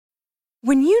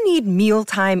When you need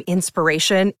mealtime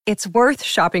inspiration, it's worth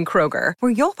shopping Kroger,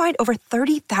 where you'll find over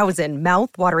 30,000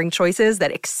 mouth-watering choices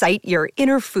that excite your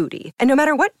inner foodie. And no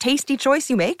matter what tasty choice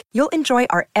you make, you'll enjoy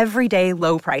our everyday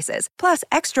low prices, plus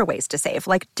extra ways to save,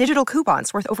 like digital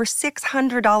coupons worth over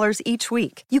 $600 each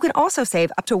week. You can also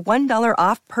save up to $1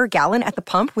 off per gallon at the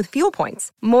pump with fuel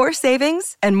points. More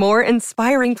savings and more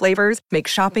inspiring flavors make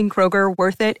shopping Kroger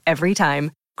worth it every time.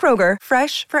 Kroger,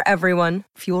 fresh for everyone.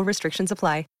 Fuel restrictions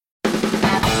apply.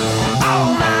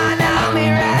 Oh man, I'm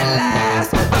here at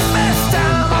last. The best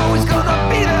time, always gonna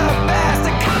be the best.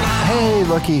 Come on. Hey,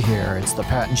 looky here. It's the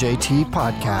Pat and JT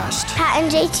podcast. Pat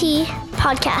and JT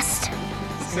podcast.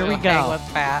 Here we go. With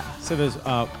Pat. So there's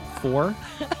 4,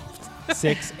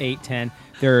 6, 8, 10.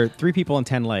 There are 3 people and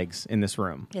 10 legs in this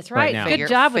room. That's right. now. Good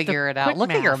job with the it out. quick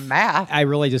Look at your math. I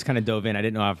really just kind of dove in. I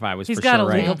didn't know if I was He's for got sure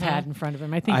a legal right. pad in front of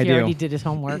him. I think I he do. already did his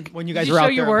homework. When you guys did were you out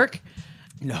show your there- work?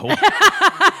 No.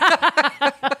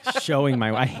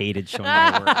 I hated showing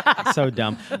my work. It's so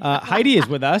dumb. Heidi is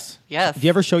with us. Yes. Do you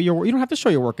ever show your work? You don't have to show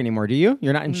your work anymore, do you?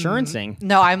 You're not insurancing.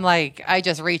 No, I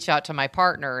just reach out to my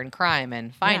partner in crime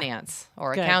and finance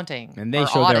or Good. accounting. And they or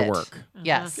show their audit. work.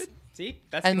 Yes. See?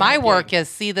 That's And my work is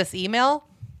see this email?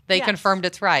 They confirmed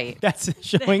it's right. That's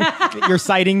showing you're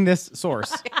citing this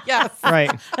source. Yes. Right.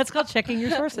 That's called checking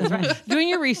your sources, right? Doing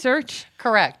your research.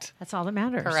 Correct. That's all that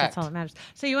matters. Correct. That's all that matters.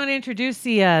 So you want to introduce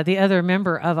the other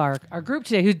member of our group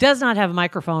today who does not have a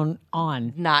microphone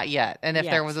on. Not yet. And if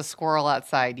Yes. there was a squirrel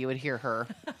outside, you would hear her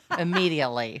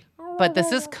immediately. But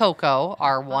this is Coco,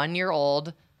 our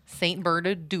 1-year-old Saint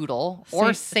Bernadoodle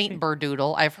or Saint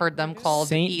Berdoodle. I've heard them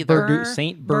called either.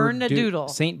 Saint Bernadoodle.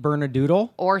 Saint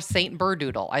Bernadoodle. Or Saint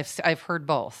Berdoodle. I've heard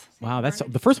both. Wow, that's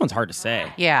the first one's hard to say.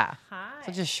 Yeah.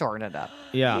 So just shorten it up.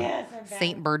 Yeah.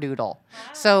 Saint Berdoodle.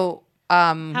 So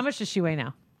How much does she weigh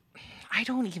now? I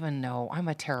don't even know. I'm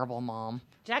a terrible mom.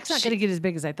 Jack's not going to get as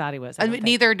big as I thought he was. I don't think.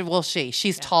 Neither will she.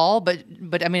 She's tall, but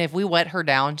I mean, if we wet her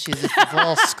down, she's just a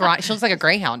little scrawny. She looks like a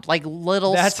greyhound, like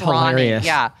little That's scrawny. hilarious.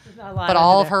 Yeah, a lot but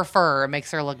all under of her fur makes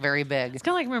her look very big. It's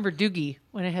kind of like, remember Doogie,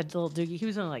 when I had little Doogie? He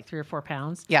was only like 3 or 4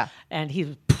 pounds. Yeah. And he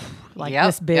was like Yep,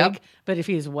 this big, yep. but if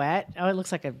he was wet, it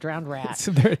looks like a drowned rat.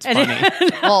 It's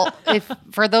funny. Well, if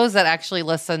for those that actually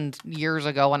listened years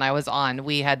ago when I was on,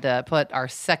 we had to put our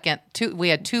we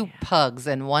had 2 pugs,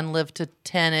 and one lived to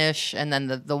 10-ish, and then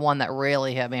the one that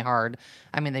really hit me hard.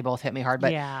 I mean, they both hit me hard,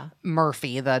 but Yeah.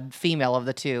 Murphy, the female of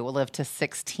the 2, lived to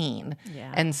 16.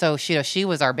 Yeah. And so she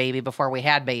was our baby before we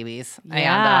had babies.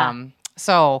 Yeah. And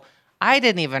so I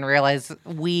didn't even realize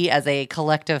we as a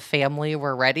collective family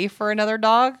were ready for another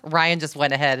dog. Ryan just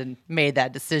went ahead and made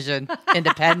that decision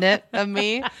independent of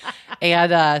me.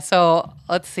 And so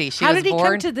let's see. How was did he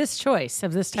born, come to this choice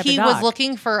of this type He of dog? was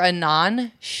looking for a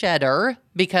non-shedder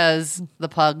because the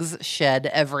pugs shed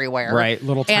everywhere. Right.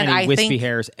 Little And tiny I wispy think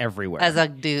hairs everywhere. As a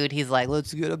dude, he's like,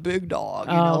 let's get a big dog.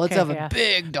 You Oh, know, let's okay, have yeah. a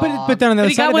big dog. but then on the But other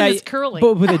he got side of one that, that's curly.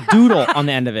 but with a doodle on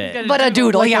the end of it. but a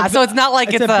doodle, yeah. So it's not like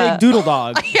It's it's a big doodle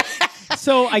dog.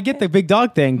 So I get the big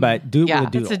dog thing, but Yeah. with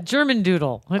a doodle. It's a German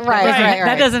doodle. right, That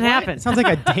right. doesn't happen. Sounds like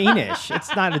a Danish.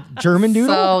 It's not a German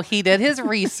doodle. So he did his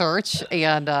research,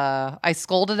 and I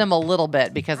scolded him a little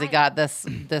bit because he got this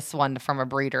one from a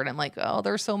breeder, and I'm like, oh,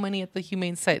 there's so many at the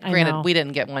Humane Society. I know. Granted, we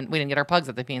didn't get one. We didn't get our pugs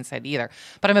at the Humane Society either.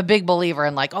 But I'm a big believer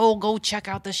in like, oh, go check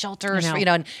out the shelters, I know. you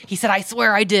know. And he said, I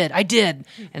swear I did.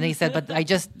 And he said, but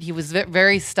he was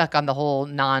very stuck on the whole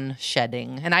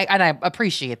non-shedding, and I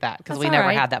appreciate that because we That's never all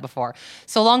right. had that before.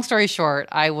 So long story short,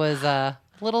 I was a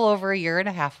little over a year and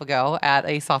a half ago at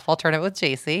a softball tournament with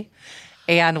JC.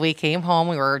 And we came home.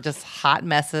 We were just hot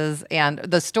messes. And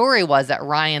the story was that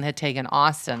Ryan had taken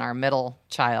Austin, our middle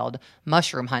child,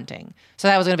 mushroom hunting. So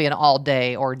that was going to be an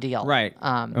all-day ordeal. Right.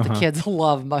 The kids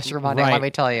love mushroom hunting, Right. let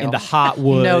me tell you. In the hot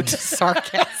wood. No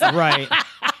sarcasm. Right.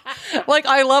 Like,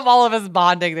 I love all of his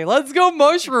bonding thing. Let's go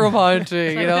mushroom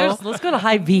hunting, you know? Let's go to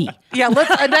High V. Yeah,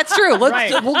 that's true.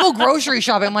 Right. We'll go grocery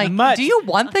shopping. I'm like, Much. do you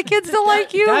want the kids to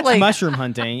like you? That's like, mushroom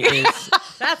hunting.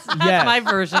 That's Yes. my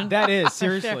version. That is,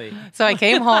 seriously. So I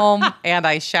came home and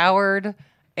I showered,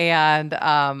 and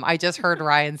I just heard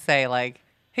Ryan say, like,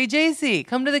 hey, JC,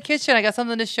 come to the kitchen. I got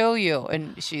something to show you.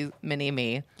 And she's mini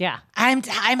me. Yeah. I'm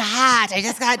hot. I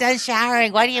just got done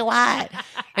showering. What do you want?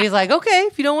 And he's like, okay,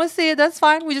 if you don't want to see it, that's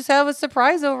fine. We just have a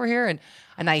surprise over here.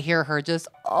 And I hear her just,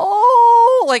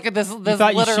 like this You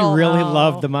thought literal. she really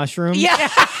loved the mushrooms? Yeah. Those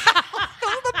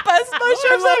are the best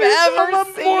mushrooms I've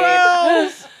ever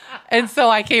seen. And so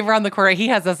I came around the corner. He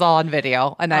has us all on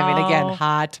video. And I mean, again, Oh.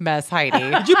 hot mess Heidi.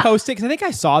 Did you post it? Because I think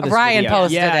I saw this. Ryan video.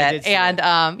 posted Yeah, I it. did see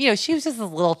And, she was just a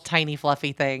little tiny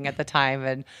fluffy thing at the time.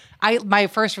 And my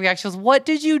first reaction was, what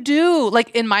did you do?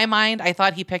 Like in my mind, I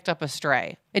thought he picked up a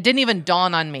stray. It didn't even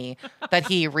dawn on me that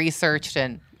he researched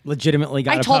and legitimately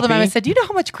got I a told him, puppy. I said, do you know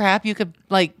how much crap you could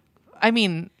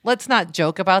let's not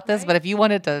joke about this, but if you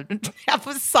wanted to have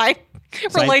a side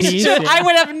relationship, piece, yeah. I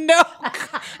would have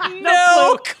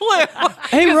no clue.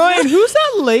 Hey, Ryan, who's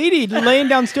that lady laying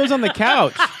downstairs on the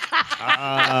couch?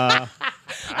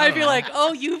 I'd be like,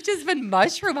 oh, you've just been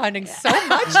mushroom hunting so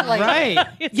much lately. Right.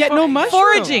 Yeah, no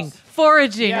mushrooms.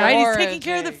 Foraging, Yeah. right? He's taking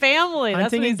care of the family. That's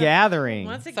Hunting what and he's gathering.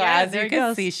 Once So again, as there you he can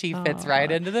goes. see, she fits right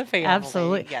into the family.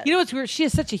 Absolutely. Yes. You know what's weird? She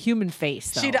has such a human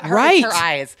face, though. Her, Right. Her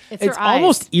eyes. It's It's her eyes.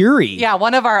 almost eerie. Yeah,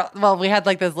 we had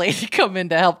like this lady come in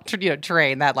to help,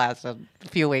 train. That lasted a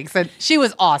few weeks, and she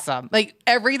was awesome. Like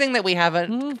everything that we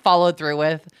haven't followed through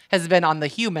with has been on the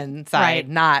human side, Right.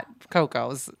 not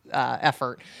Coco's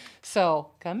effort. So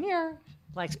come here.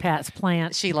 Likes Pat's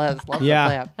plant. She loves Yeah. the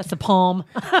plant. That's the palm.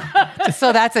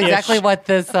 So that's exactly what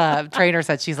this trainer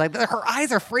said. She's like, her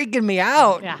eyes are freaking me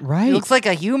out. Yeah. Right. It looks like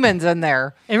a human's in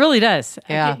there. It really does.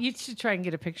 Yeah. You should try and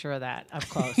get a picture of that up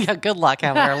close. Yeah, good luck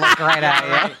having her look right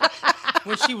at you.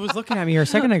 When she was looking at me here a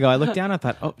second ago, I looked down and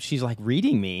thought, oh, she's like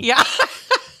reading me. Yeah.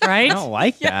 Right? I don't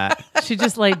like that. She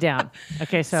just laid down.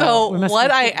 Okay, so So we must what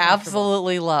be I comfortable.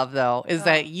 absolutely love though is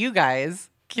that you guys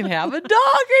can have a dog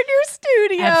in your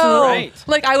studio. Absolutely. Right.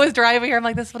 Like I was driving here, I'm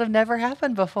like, this would have never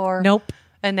happened before. Nope.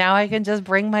 And now I can just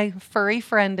bring my furry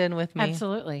friend in with me.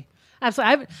 Absolutely.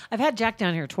 I've had Jack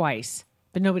down here twice,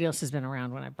 but nobody else has been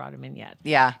around when I brought him in yet.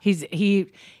 Yeah. He's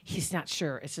not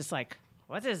sure. It's just like,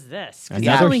 what is this? 'Cause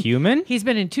Another he's human? He's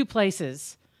been in two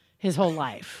places his whole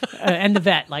life, and the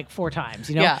vet like 4 times.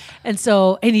 Yeah. And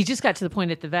he just got to the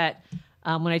point at the vet.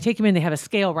 When I take him in, they have a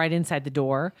scale right inside the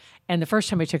door. And the first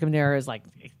time I took him there, I was like,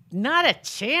 not a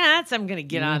chance I'm going to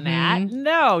get on that.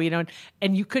 No,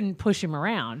 and you couldn't push him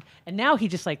around. And now he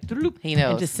just like, He knows.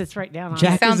 and just sits right down on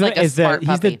Jack it. sounds is, like a is the, smart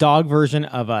he's the puppy. dog version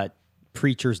of a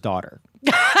preacher's daughter.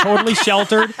 Totally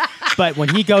sheltered, but when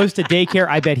he goes to daycare,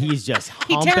 I bet he's just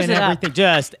humping tears it up. everything.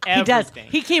 Just He does. everything.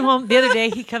 He came home the other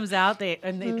day. He comes out. They're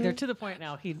to the point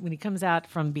now. When he comes out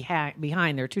from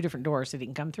behind, there are 2 different doors that he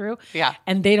can come through. Yeah.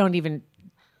 And they don't even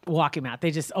walk him out.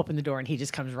 They just open the door and he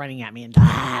just comes running at me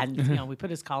and we put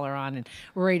his collar on and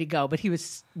we're ready to go. But he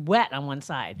was wet on one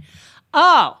side.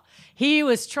 Oh, he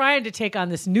was trying to take on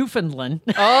this Newfoundland,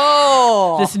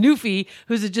 Oh. this Newfie,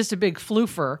 who's just a big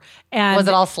floofer. And Was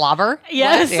it all slobber?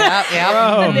 Yes. Yeah,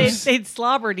 yeah. And they'd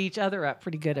slobbered each other up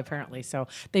pretty good, apparently. So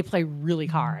they play really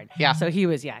hard. Yeah. So he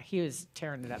was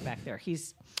tearing it up back there.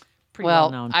 He's pretty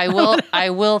well Well, known. I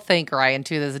will thank Ryan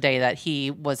to this day that he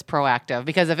was proactive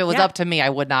because if it was Yeah. up to me, I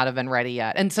would not have been ready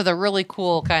yet. And so the really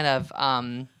cool kind of,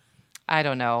 I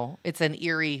don't know, it's an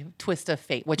eerie twist of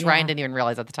fate, which Ryan didn't even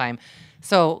realize at the time.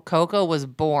 So Coco was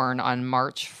born on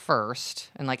March 1st.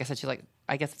 And like I said, she's like,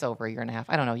 I guess it's over a year and a half.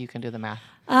 I don't know. You can do the math.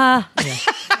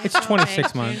 It's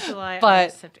 26 months. July, But-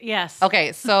 August, September. Yes.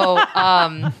 Okay. So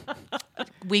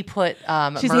we put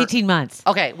She's 18 months.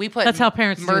 Okay, we put That's how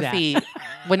parents do that. Murphy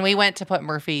when we went to put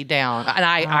Murphy down, and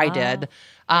I did.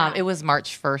 It was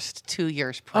March 1st, 2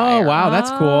 years prior. Oh, wow. That's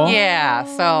cool. Yeah.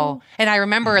 So, and I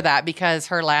remember that because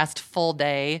her last full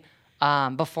day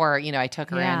before I took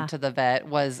her Yeah. into the vet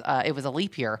was it was a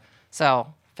leap year.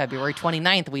 So February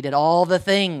 29th, we did all the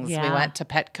things. We Yeah. went to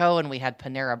Petco and we had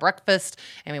Panera breakfast,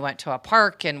 and we went to a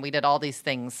park and we did all these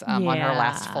things on her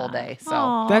last full day.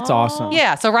 So. That's awesome.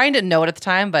 Yeah, so Ryan didn't know it at the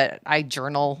time, but I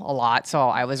journal a lot, so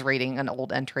I was reading an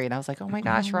old entry and I was like, "Oh my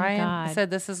gosh, Ryan!" I God. said,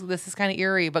 "This is kind of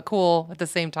eerie, but cool at the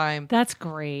same time." That's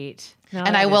great. No, And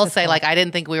that I is- will that's say, cool. like, I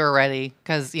didn't think we were ready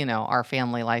because our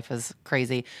family life is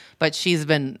crazy, but she's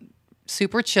been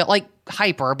super chill, like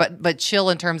hyper, but chill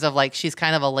in terms of like she's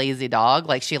kind of a lazy dog.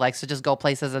 Like she likes to just go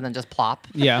places and then just plop.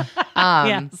 Yeah.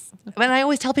 Yes. But I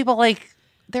always tell people like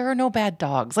there are no bad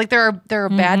dogs. Like there are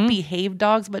bad behaved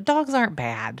dogs, but dogs aren't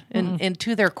bad in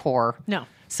to their core. No.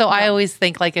 So I always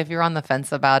think like if you're on the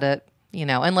fence about it,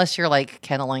 unless you're like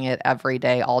kenneling it every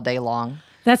day, all day long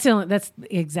That's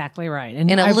exactly right.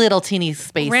 And in a I little teeny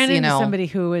space, ran into somebody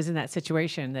who was in that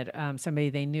situation that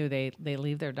somebody they knew they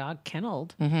leave their dog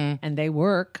kenneled and they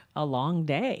work a long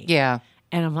day. Yeah,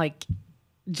 And I'm like,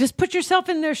 just put yourself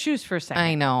in their shoes for a second.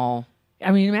 I know. I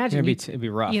mean, imagine It'd be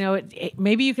rough.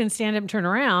 maybe you can stand up and turn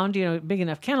around. Big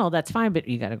enough kennel, that's fine, but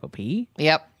you got to go pee.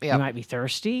 Yep. You might be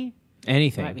thirsty.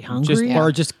 Anything. Might be hungry.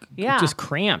 Or just Yeah. just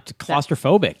cramped,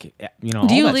 claustrophobic. Do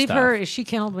all you that leave stuff. her? Is she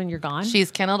kenneled when you're gone?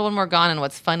 She's kenneled when we're gone, and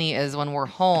what's funny is when we're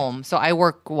home. So I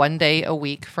work 1 day a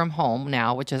week from home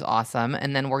now, which is awesome.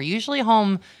 And then we're usually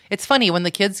home. It's funny when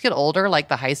the kids get older, like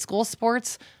the high school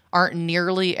sports aren't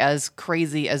nearly as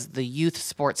crazy as the youth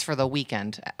sports for the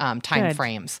weekend time Good.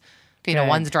 frames.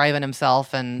 One's driving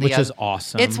himself, and the Which other- is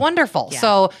awesome. It's wonderful. Yeah.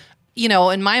 So.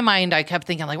 In my mind, I kept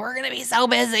thinking, like, we're going to be so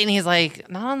busy. And he's like,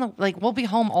 not on the, like, we'll be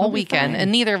home all weekend.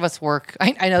 And neither of us work.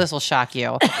 I know this will shock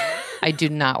you. I do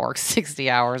not work 60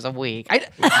 hours a week. I know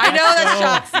that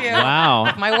shocks you.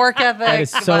 Wow. My work ethic. That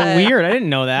is so weird. I didn't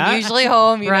know that. Usually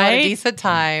home, at a Right? decent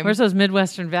time. Where's those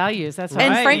Midwestern values? That's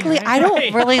and Right. frankly, I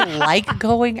don't really like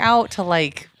going out to,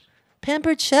 like,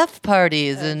 pampered chef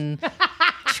parties and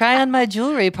try on my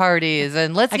jewelry parties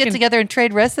and let's get can together and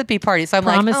trade recipe parties. So I'm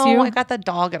like, promise oh, you- I got the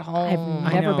dog at home.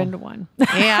 I've never know. been to one.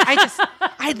 Yeah,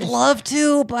 I'd love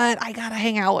to, but I gotta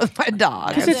hang out with my dog.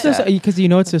 Because it's just because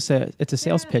it's a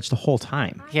sales pitch the whole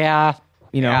time. Yeah.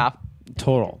 Yeah.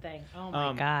 Total. Oh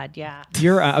my God, yeah.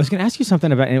 I was going to ask you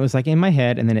something about, and it was like in my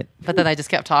head, and then it. But then I just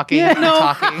kept talking Yeah, and no.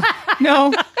 talking.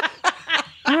 No.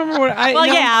 I don't remember what I. Well,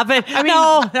 no. yeah, but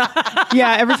no.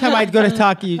 Yeah, every time I'd go to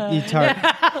talk, you talk.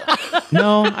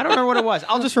 No, I don't remember what it was.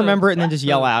 I'll just remember it and then just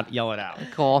yell it out.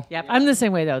 Cool. Yep, I'm the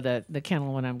same way though. The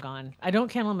kennel when I'm gone, I don't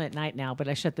kennel him at night now, but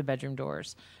I shut the bedroom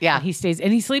doors. Yeah. and he stays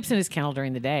and he sleeps in his kennel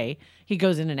during the day. He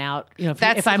goes in and out.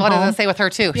 That's if I'm what I was home, gonna say with her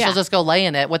too. Yeah. She'll just go lay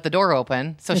in it with the door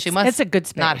open, so she must. It's a good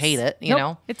space. not hate it. You Nope,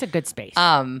 know. it's a good space.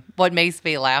 What makes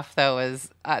me laugh though is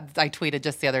I tweeted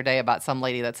just the other day about some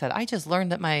lady that said, I just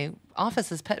learned that my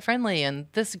office is pet friendly and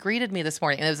this greeted me this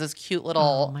morning. And it was this cute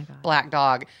little my God. black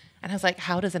dog. And I was like,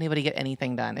 how does anybody get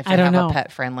anything done if I they don't have know. a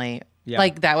pet friendly? Yeah.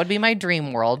 Like that would be my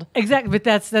dream world. Exactly, but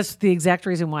that's the exact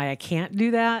reason why I can't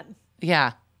do that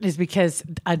Yeah. is because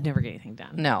I'd never get anything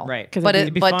done. No. Right. 'Cause But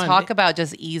it'd be but fun. talk about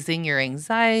just easing your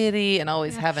anxiety and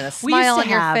always having a We used smile to on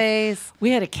your have- face. We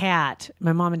had a cat.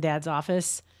 My mom and dad's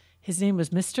office. His name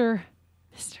was Mr.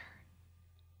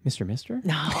 Mr.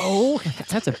 No,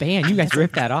 That's a band. You guys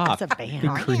ripped that off. that's a band. Good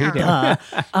creative.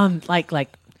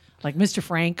 Like Mr.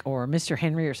 Frank or Mr.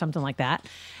 Henry or something like that.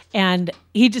 And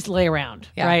he'd just lay around,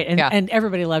 Yeah, right? And yeah. and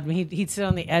everybody loved him. He'd sit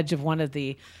on the edge of one of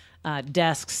the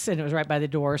desks, and it was right by the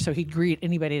door. So he'd greet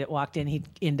anybody that walked in. He'd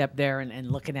end up there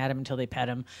and looking at him until they pet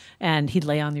him. And he'd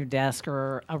lay on your desk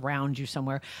or around you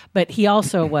somewhere. But he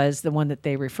also was the one that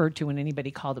they referred to when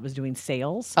anybody called that was doing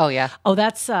sales. Oh, yeah. Oh,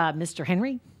 that's Mr.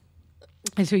 Henry.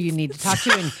 Is who you need to talk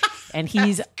to, and he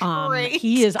is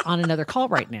on another call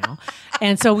right now,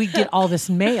 and so we get all this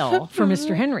mail from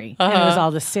Mr. Henry, and it was all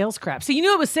this sales crap. So you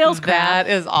knew it was sales crap.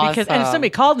 That is and if awesome.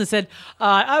 somebody called and said,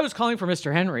 "I was calling for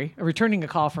Mr. Henry," returning a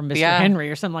call from Mr. Yeah.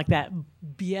 Henry or something like that,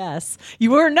 BS.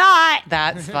 You were not.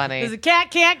 That's funny. Because the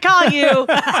cat can't call you.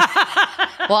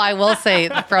 Well, I will say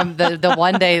from the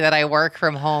one day that I work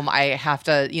from home, I have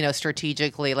to,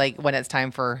 strategically, like when it's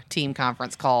time for team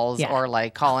conference calls Yeah. or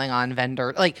like calling on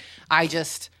vendor, like I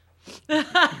just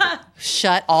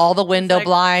shut all the window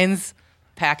blinds,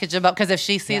 package them up. Because if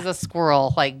she sees a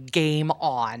squirrel, like game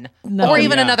on, or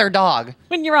even yeah. another dog,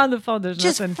 When you're on the phone, there's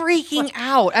just nothing. freaking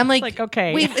out. I'm like,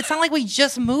 okay. it's not like we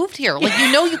just moved here. Like,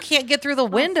 you can't get through the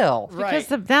window. Because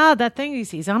that thing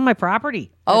he's on my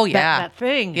property. Oh, That- yeah. that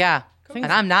thing. Yeah. And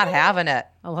I'm not having it.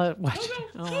 I'll watch.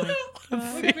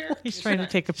 Oh, he's trying to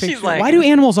take a picture. like- Why do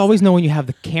animals always know when you have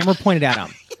the camera pointed at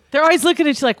them? They're always looking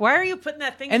at you like, "Why are you putting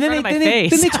that thing And in then front they, of my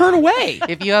face?" then they turn away.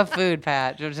 If you have food,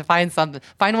 Pat, just find something.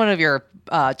 Find one of your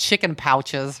chicken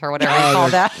pouches or whatever you call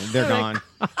that. They're gone.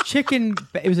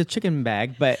 It was a chicken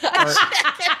bag, but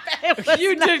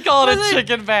You did call it a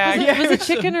chicken bag. Was it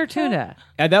chicken or tuna?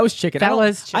 that was chicken. That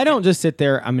was chicken. I don't just sit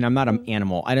there. I mean, I'm not an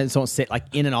animal. I don't sit like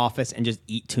in an office and just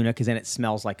eat tuna because then it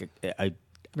smells like a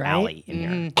Right? alley in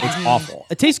here. It's awful.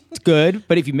 It tastes good,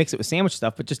 but if you mix it with sandwich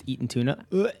stuff, but just eating tuna,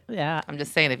 Yeah. I'm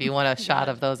just saying, if you want a shot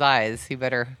of those eyes, you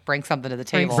better bring something to the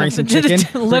table. bring some Something to the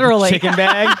chicken. literally. chicken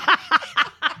bag.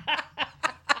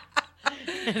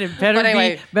 And it better But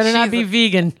anyway, not be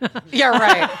vegan. Yeah,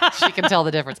 right. She can tell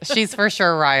the difference. She's for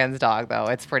sure Ryan's dog, though.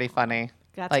 It's pretty funny.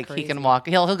 That's like crazy. he can walk.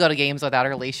 He'll go to games without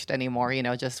her leashed anymore.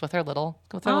 Just with her little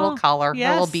collar, her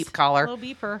little beep collar. Little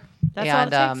beeper. That's all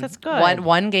it takes. That's good.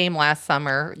 One game last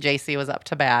summer, JC was up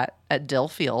to bat at Dill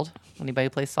Field. Anybody who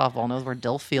plays softball knows where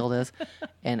Dill Field is.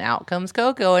 And out comes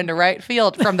Coco into right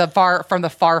field from the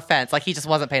far fence. Like he just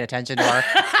wasn't paying attention to her.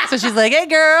 So she's like, "Hey,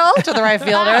 girl," to the right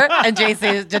fielder. And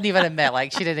JC didn't even admit.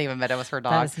 Like she didn't even admit it was her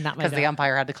dog. is not my Because the dog.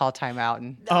 umpire had to call timeout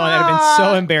and Oh, that'd have been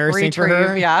so embarrassing for her.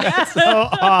 retrieve. Yeah. So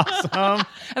awesome.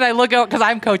 And I look out because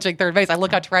I'm coaching third base. I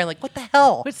look out to Ryan like, "What the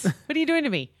hell?" What are you doing to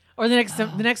me? Or the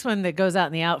next one that goes out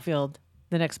in the outfield,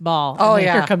 the next ball. Oh, and then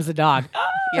yeah. Here comes the dog.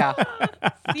 Yeah.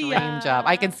 Dream job.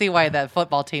 I can see why the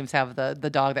football teams have the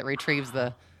dog that retrieves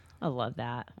the I love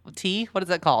that. tea. What is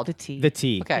that called? The T. The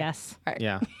T. Okay. Yes. All right.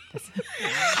 Yeah.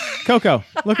 Coco,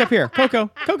 look up here. Coco.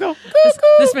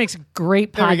 This makes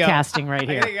great There we go. podcasting right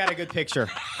I here. think I got a good picture.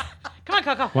 Come on,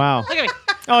 Coco. Wow. Look at me.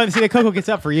 Oh, and see, the Coco gets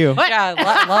up for you. Yeah,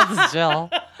 loves Jill.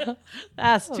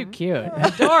 That's too cute.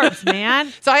 Adorbs,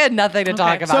 man. So I had nothing to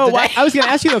talk about So today. I was going to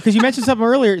ask you though, because you mentioned something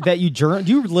earlier that you journal.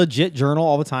 Do you legit journal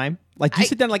all the time? Like you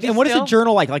sit down, like, and what is a still-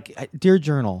 journal like? Like, dear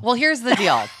journal. Well, here's the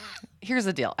deal.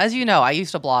 As you know, I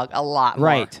used to blog a lot more.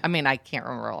 Right. I mean, I can't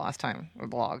remember the last time I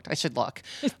blogged. I should look.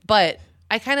 But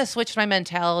I kind of switched my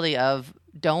mentality of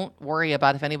don't worry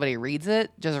about if anybody reads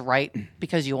it. Just write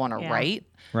because you want to Yeah. write.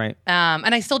 Right.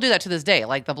 And I still do that to this day.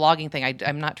 Like the blogging thing,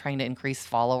 I'm not trying to increase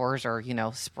followers or,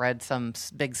 spread some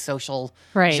big social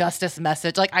Right. justice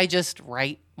message. Like I just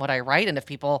write what I write. And if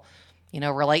people,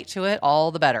 relate to it,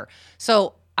 all the better.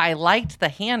 So I liked the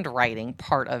handwriting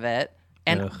part of it.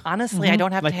 And honestly, I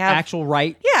don't have Like to have actual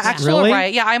write. yeah, actual Really?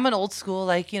 right. Yeah, I'm an old school,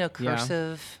 like,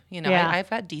 cursive. Yeah. I've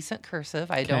got decent cursive.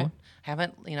 I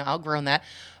haven't, outgrown that.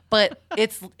 But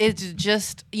it's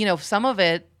just, some of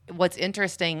it, what's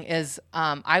interesting is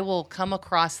I will come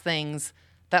across things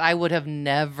that I would have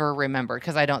never remembered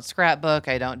because I don't scrapbook.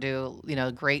 I don't do,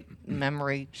 great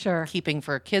memory Sure. keeping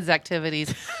for kids'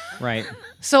 activities. Right.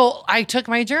 So I took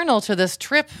my journal to this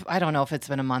trip. I don't know if it's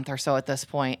been a month or so at this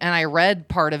point, and I read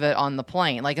part of it on the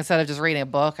plane. Like instead of just reading a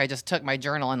book, I just took my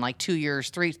journal and like 2 years,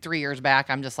 three years back,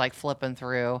 I'm just like flipping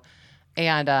through.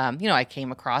 And I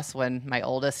came across when my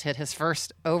oldest hit his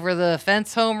first over the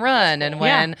fence home run, and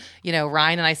when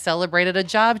Ryan and I celebrated a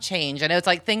job change, and it's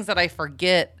like things that I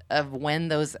forget of when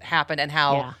those happened and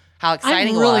how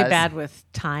exciting. I'm really it was. bad with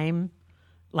time.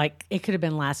 Like it could have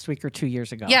been last week or 2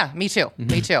 years ago. Yeah, me too.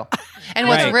 Me too. And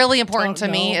what's Right. really important to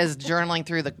Don't me know. is journaling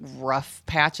through the rough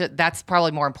patch. That's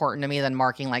probably more important to me than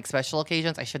marking like special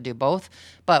occasions. I should do both.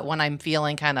 But when I'm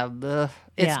feeling kind of,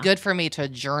 it's Yeah. good for me to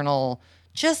journal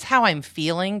just how I'm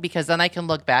feeling because then I can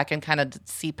look back and kind of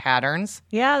see patterns.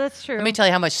 Yeah, that's true. Let me tell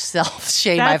you how much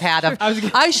self-shame That's I've had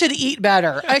of I should eat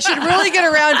better. I should really get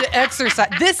around to exercise.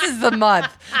 This is the month.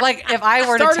 Like if I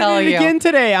were Started to tell it you again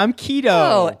today. I'm keto.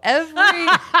 Oh,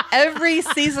 every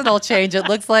seasonal change, it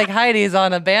looks like Heidi's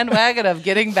on a bandwagon of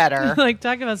getting better. like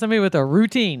talking about somebody with a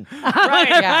routine.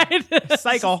 Yeah,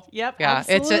 Cycle. Yep. yeah.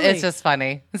 Absolutely. It's just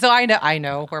funny. So I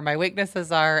know where my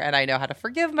weaknesses are, and I know how to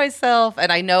forgive myself, and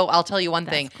I know I'll tell you one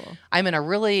thing. cool. I'm in a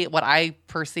really what I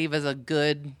perceive as a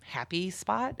good, happy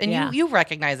spot, and Yeah. you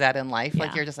recognize that in life. Like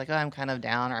Yeah. you're just like, oh, I'm kind of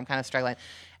down, or I'm kind of struggling.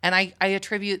 And I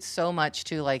attribute so much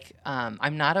to like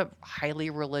I'm not a highly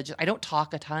religious. I don't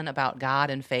talk a ton about God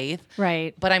and faith.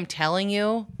 Right. But I'm telling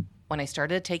you, when I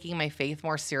started taking my faith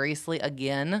more seriously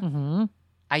again,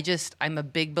 I'm a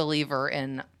big believer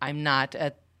in I'm not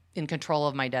in control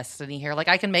of my destiny here. Like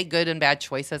I can make good and bad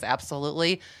choices,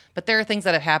 absolutely. But there are things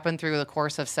that have happened through the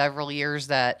course of several years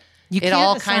that it can't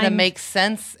all kind of assign- makes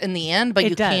sense in the end, but It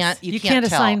you does. can't You can't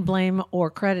tell. assign blame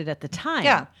or credit at the time.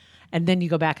 Yeah. And then you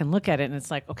go back and look at it, and it's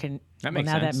like, okay, That makes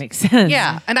now sense. that makes sense.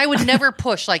 Yeah, and I would never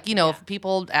push like if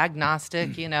people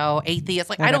agnostic, atheist.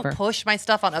 Like I don't Whatever. push my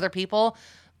stuff on other people,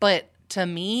 but to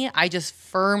me, I just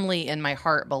firmly in my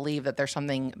heart believe that there's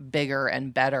something bigger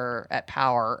and better at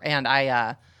power. And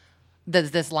I,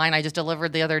 there's this line I just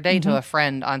delivered the other day to a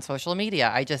friend on social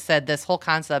media. I just said this whole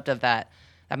concept of that.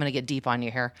 I'm going to get deep on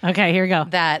you here. Okay, here we go.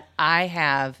 That I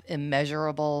have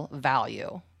immeasurable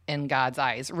value in God's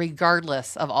eyes,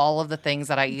 regardless of all of the things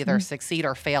that I either succeed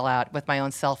or fail at with my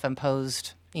own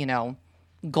self-imposed,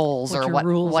 goals What or your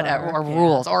rules whatever are. or Yeah.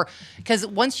 rules, or because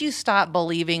once you stop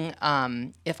believing,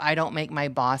 if I don't make my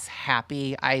boss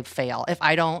happy, I fail. If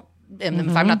I don't,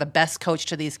 if I'm not the best coach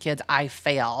to these kids, I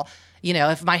fail.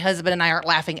 If my husband and I aren't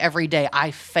laughing every day,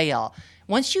 I fail.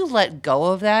 Once you let go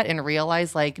of that and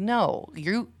realize, like, no,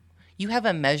 you have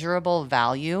immeasurable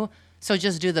value. So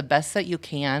just do the best that you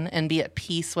can and be at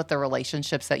peace with the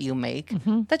relationships that you make.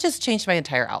 That just changed my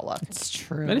entire outlook. It's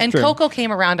true. That is And true. Coco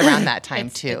came around that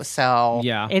time too. So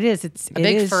Yeah. It is. It's a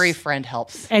big furry friend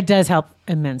helps. It does help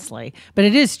immensely, but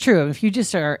it is true.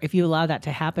 If you allow that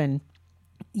to happen,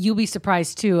 you'll be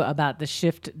surprised too about the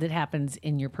shift that happens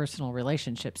in your personal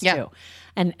relationships Yeah. too,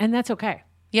 and that's okay.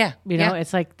 Yeah.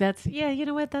 It's like you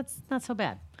know what, that's not so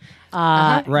bad.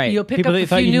 Right. You'll pick people up that a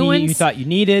thought few you new need- you ones. thought you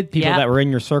needed, people Yeah. that were in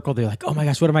your circle, they're like, oh my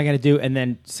gosh, what am I going to do? And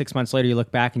then 6 months later, you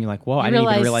look back and you're like, well, I didn't even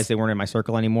realize- realize they weren't in my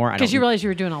circle anymore. Because you realize you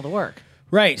were doing all the work,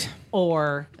 Right.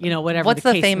 or whatever. What's the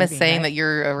the case may famous be, saying right? that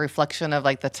you're a reflection of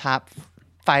like the top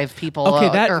 5 people Okay,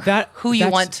 or who you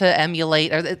that's- want to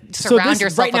emulate or surround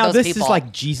yourself right with now, those this people. is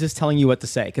like Jesus telling you what to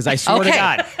say, because I swear to Okay.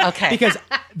 God. Okay. Because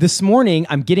this morning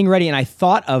I'm getting ready and I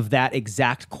thought of that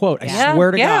exact quote. I Yeah.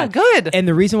 swear to Yeah, God. good. And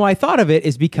the reason why I thought of it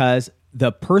is because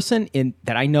the person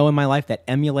that I know in my life that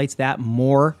emulates that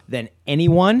more than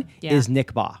anyone is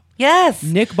Nick Baugh. Yes.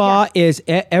 Nick Baugh is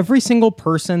every single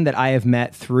person that I have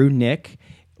met through Nick,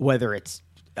 whether it's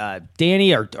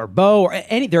Danny or Bo or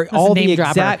any, they're That's all a name the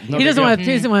dropper. exact. He doesn't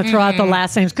want to throw out the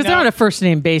last names because they're on a first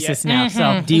name basis now.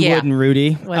 So D Yeah. Wood and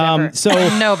Rudy. Whatever. So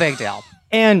No big deal.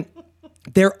 and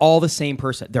they're all the same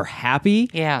person. They're happy.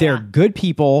 Yeah. They're good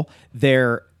people.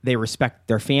 They respect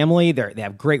their family. They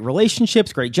have great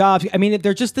relationships, great jobs. I mean,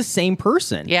 they're just the same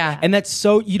person. Yeah. And that's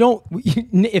so you don't.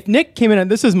 If Nick came in and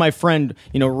this is my friend,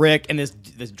 Rick, and this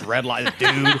dreadlock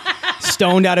dude,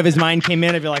 stoned out of his mind, came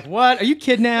in, I'd be like, "What? Are you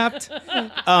kidnapped?"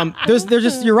 They're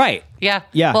just. You're right. Yeah.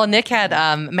 Yeah. Well, Nick had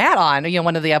Matt on,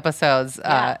 one of the episodes.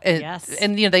 Yes.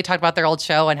 And, they talked about their old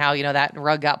show and how, that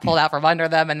rug got pulled out from under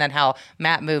them, and then how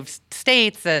Matt moved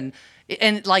states and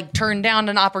like turned down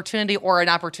an opportunity, or an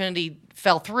opportunity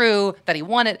fell through that he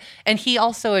wanted. And he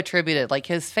also attributed like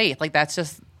his faith. Like that's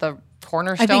just the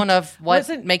cornerstone of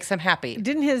what makes him happy.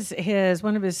 didn't his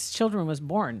one of his children was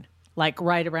born like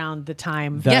right around the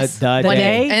time Yes. The the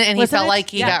day. day, And he wasn't felt it? like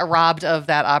he Yeah. got robbed of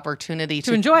that opportunity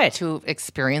to enjoy it. to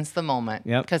experience the moment.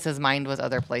 Yep. Because his mind was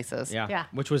other places. Yeah. Yeah.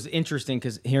 Which was interesting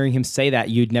because hearing him say that,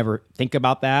 you'd never think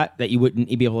about that you wouldn't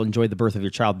be able to enjoy the birth of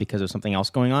your child because of something else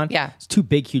going on. Yeah. It's two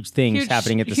big, huge things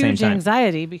happening at the same Huge time.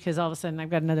 anxiety because all of a sudden I've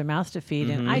got another mouth to feed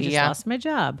and I just Yeah. lost my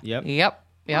job. Yep. Yep.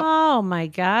 Oh my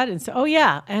God. And so,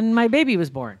 and my baby was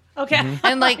born. Okay.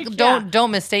 And like,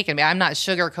 don't mistake me. I'm not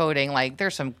sugarcoating. Like,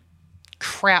 there's some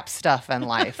crap stuff in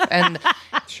life, and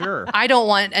Sure. I don't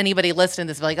want anybody listening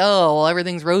to this to be like, oh, well,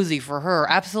 everything's rosy for her.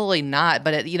 Absolutely not.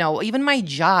 But even my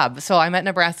job. So I'm at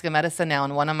Nebraska Medicine now,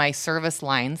 and one of my service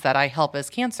lines that I help is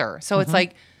cancer. So it's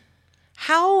like,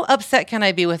 how upset can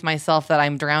I be with myself that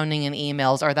I'm drowning in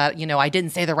emails, or that, I didn't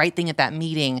say the right thing at that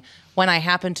meeting when I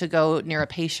happen to go near a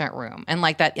patient room, and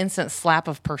like that instant slap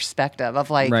of perspective of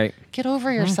like, Right. get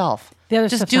over yourself. The other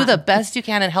Just stuff's do not- the best you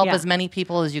can and help Yeah. as many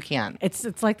people as you can.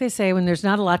 It's like they say, when there's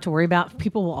not a lot to worry about,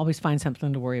 people will always find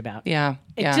something to worry about. Yeah.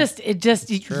 It just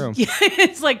True.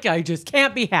 it's like I just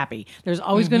can't be happy. There's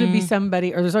always going to be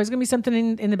somebody, or there's always going to be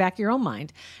something in the back of your own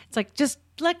mind. It's like, just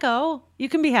let go. You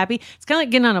can be happy. It's kind of like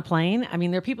getting on a plane. I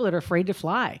mean, there are people that are afraid to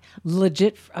fly,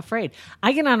 legit afraid.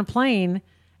 I get on a plane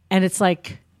and it's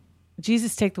like,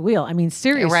 Jesus, take the wheel. I mean,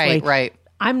 seriously. Right.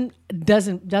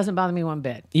 Doesn't bother me one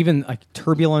bit. Even like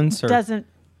turbulence or Doesn't.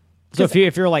 so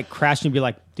if you're like crashing, you'd be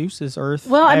like, deuces, Earth.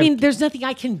 Well, I mean, there's nothing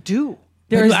I can do.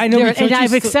 I know, but don't and you I've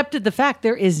still- accepted the fact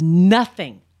there is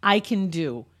nothing I can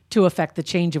do to affect the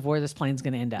change of where this plane's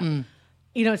going to end up.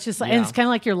 It's just like, and it's kind of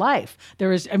like your life.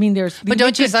 There's. But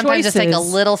don't you sometimes just take a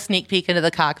choices. little sneak peek into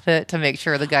the cockpit to make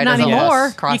sure the guy Not doesn't anymore.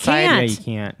 look cross-eyed? You yeah, can't. you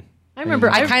can't. I remember.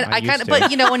 I kind of, but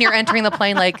when you're entering the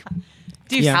plane, like,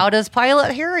 Yeah. how does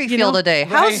Pilot Harry feel know, today?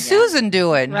 How's Susan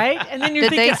doing? right, and then you're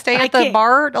Did thinking, they stay I at the can't-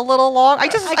 bar a little long? I'm I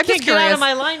just can't get curious. out of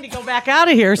my line to go back out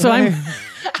of here, so I'm.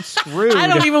 Screwed. I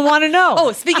don't even want to know.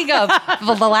 Oh, speaking of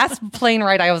the last plane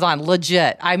ride I was on,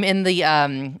 legit. I'm in the,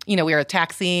 we were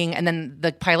taxiing, and then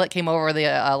the pilot came over the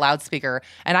loudspeaker,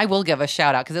 and I will give a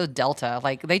shout out because it was Delta.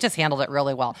 Like, they just handled it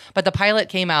really well. But the pilot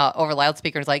came out over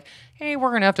loudspeaker and was like, hey, we're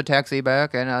going to have to taxi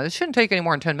back, and it shouldn't take any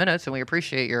more than 10 minutes, and we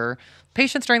appreciate your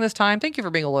patience during this time. Thank you for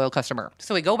being a loyal customer.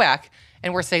 So we go back,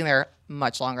 and we're sitting there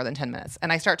much longer than 10 minutes.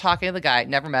 And I start talking to the guy,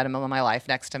 never met him in my life,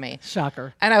 next to me.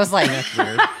 Shocker. And I was like,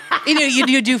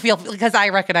 you do feel, because I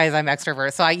recognize I'm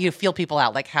extrovert, so you feel people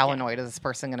out, like, how annoyed is this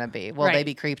person going to be? Will they Right.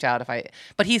 be creeped out if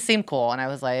but he seemed cool. And I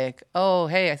was like, oh,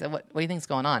 hey, I said, what do you think's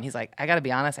going on? He's like, I got to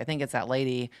be honest, I think it's that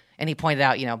lady. And he pointed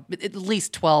out, at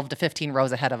least 12 to 15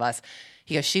 rows ahead of us.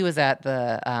 He goes, she was at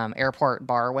the airport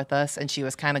bar with us, and she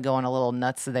was kind of going a little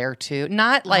nuts there too.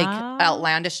 Not like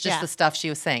outlandish, just the stuff she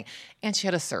was saying. And she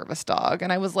had a service dog.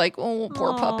 And I was like, oh,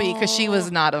 poor puppy, because she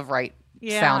was not of right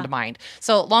sound mind.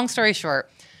 So long story short,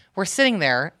 we're sitting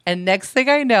there, and next thing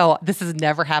I know, this has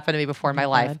never happened to me before in my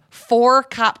life. 4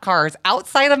 cop cars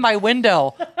outside of my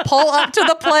window pull up to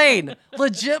the plane.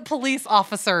 Legit police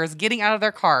officers getting out of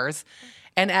their cars.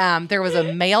 And there was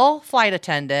a male flight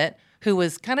attendant who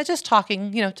was kind of just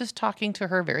talking to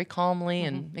her very calmly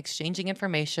and exchanging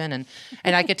information.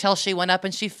 And I could tell she went up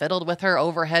and she fiddled with her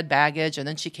overhead baggage, and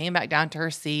then she came back down to her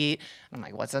seat. I'm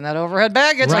like, what's in that overhead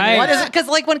baggage? Right. Like, what is it? Because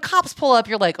like when cops pull up,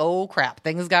 you're like, oh crap,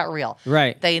 things got real.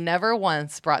 Right. They never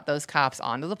once brought those cops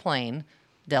onto the plane.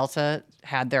 Delta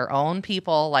had their own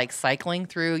people like cycling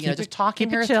through, just talking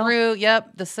keep it her chill. through,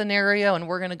 the scenario, and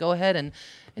we're going to go ahead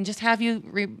and just have you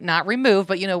not remove,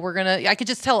 but I could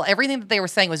just tell everything that they were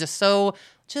saying was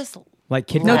just Like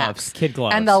kid lax. gloves. Kid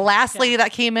gloves. And the last lady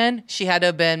that came in, she had to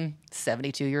have been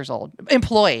 72 years old,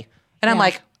 employee. And I'm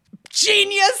like,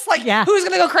 genius. Like, who's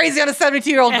going to go crazy on a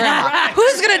 72-year-old grandma?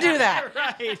 Who's going to do that?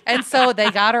 Right. And so they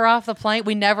got her off the plane.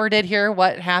 We never did hear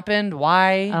what happened,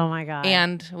 why. Oh my God.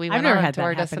 And we I've went never on had to that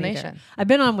our happen either. destination. I've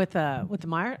been on with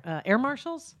the air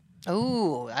marshals.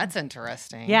 Oh, that's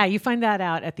interesting. Yeah, you find that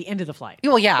out at the end of the flight.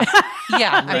 Well, yeah.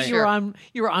 Yeah. That you were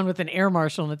on with an air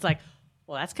marshal, and it's like,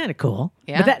 well, that's kind of cool.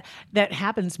 Yeah. But that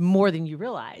happens more than you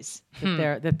realize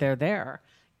that they're there,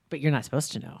 but you're not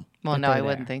supposed to know. Well, that no, they're I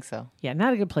wouldn't there. think so. Yeah,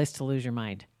 not a good place to lose your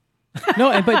mind.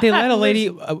 No, but they let a lady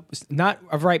not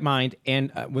of right mind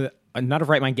and with not of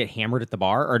right mind get hammered at the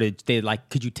bar, or did they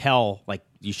could you tell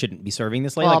you shouldn't be serving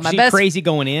this lady? Well, Like, is she crazy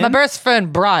going in? My best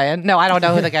friend Brian. No, I don't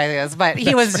know who the guy is, but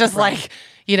he was just like,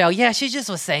 she just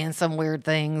was saying some weird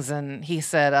things, and he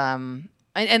said,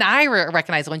 and I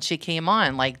recognized when she came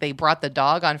on, they brought the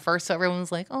dog on first, so everyone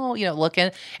was like, oh, looking,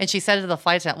 and she said to the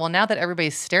flight attendant, well, now that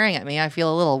everybody's staring at me, I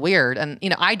feel a little weird, and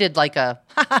I did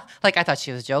I thought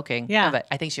she was joking, but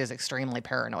I think she was extremely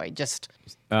paranoid, just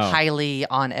highly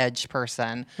on edge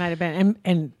person. Might have been.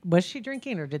 And was she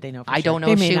drinking, or did they know? For I sure? don't know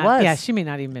They if may she not- was. Yeah, she may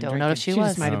not even been Don't drinking. know if she just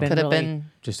was. might have been Could have really- been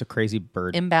Just a crazy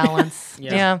bird. imbalance.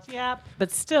 Yeah. Yeah,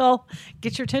 but still,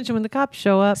 get your attention when the cops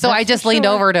show up. So that's I just for leaned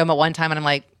sure. over to him at one time, and I'm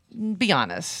like, be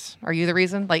honest. Are you the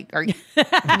reason? Can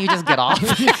you just get off?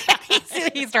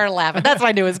 He started laughing. That's what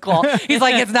I knew was cool. He's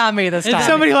like, it's not me this time.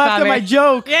 Somebody laughed Not at me. my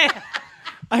joke.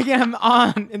 Yeah, I'm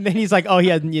on, and then he's like, "Oh, he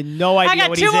has no idea I got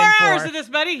what 2 he's more in hours for." of this,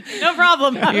 buddy. No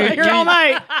problem. I'm here all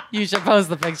night. You should post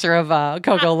the picture of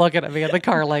Coco looking at me in the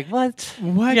car like, what?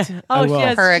 What? Yeah. I Oh, will.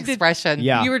 yes. Her She did- expression.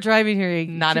 Yeah. You were driving here. You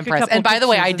Not took a impressed. couple And by the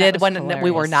way, I pictures, and that did was when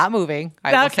we were hilarious. not moving.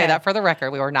 I will say Okay. that for the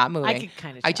record. We were not moving. I could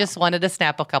kinda I tell. just wanted to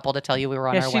snap a couple to tell you we were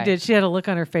on Yeah, our she way. did. She had a look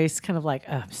on her face, kind of like,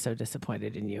 I'm so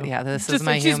disappointed in you. Yeah, this is Just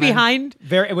my like she's human. behind.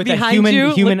 Very with that behind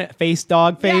you, human face,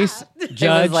 dog face. It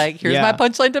Judge. was like, here's Yeah. my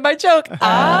punchline to my joke.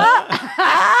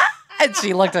 And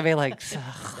she looked at me like,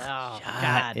 Oh, Got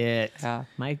God. it. yeah.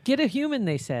 Might get a human,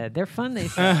 they said. They're fun, they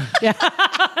said. Yeah.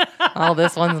 Oh,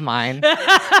 this one's mine.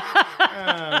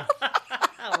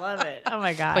 I love it. Oh,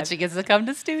 my God. But she gets to come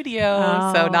to studio,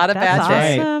 Oh, so not a bad that's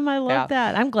day. awesome. I love Yeah.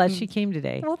 that. I'm glad she came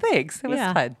today. Well, thanks. It was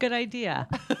yeah, fun. good idea.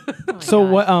 Oh, my So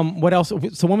God. what else?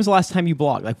 So when was the last time you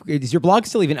blogged? Is your blog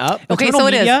still even up? Okay, Maternal so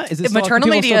it media? is. it still, Maternal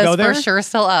can people media still is go there? for sure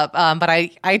still up. But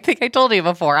I think I told you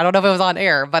before. I don't know if it was on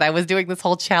air, but I was doing this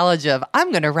whole challenge of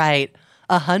I'm going to write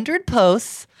 100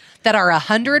 posts that are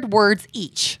 100 words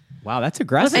each. Wow, that's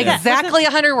aggressive. Exactly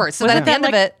 100 words. So then at the end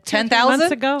of it, 2 or 3 months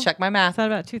 10,000. ago? Check my math. Is that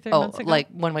about 2-3 Oh, months ago? like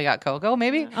when we got Coco,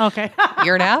 maybe? Okay.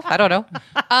 Year and a half? I don't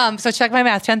know. So check my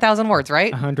math. 10,000 words,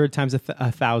 right? 100 times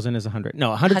 1,000 is 100. No,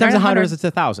 100 100, times 100 is 100.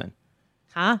 1,000.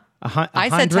 Huh? I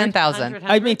said 10,000. 100.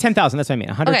 I mean 10,000. That's what I mean.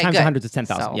 100 Okay, times good. 100 is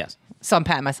 10,000. So- Yes. So I'm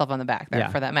patting myself on the back there Yeah.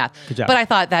 for that math. Good job. But I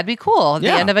thought that'd be cool. At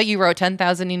Yeah. the end of it, you wrote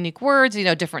 10,000 unique words,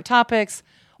 different topics.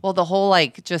 Well, the whole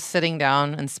just sitting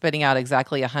down and spitting out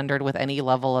exactly 100 with any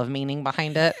level of meaning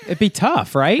behind it It'd be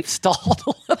tough, right? stalled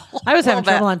a little. I was having bit.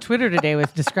 trouble on Twitter today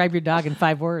with describe your dog in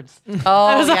 5 words.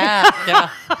 Oh, yeah.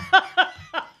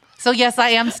 So yes, I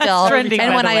am still. trending,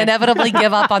 And by when the I way. inevitably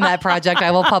give up on that project,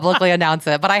 I will publicly announce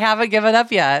it. But I haven't given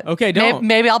up yet. Okay, don't.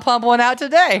 Maybe I'll pump one out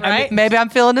today. Right? Maybe I'm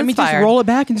feeling I mean, inspired. just roll it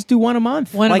back and just do one a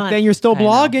month. One a like month. then you're still I know.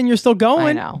 blogging, you're still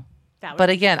going. I know. That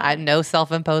But again, I no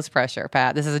self-imposed pressure,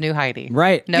 Pat. This is a new Heidi.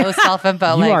 Right. No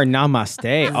self-imposed. You like, are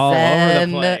namaste all over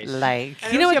zen, the place.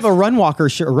 Like, You know, you have a run walker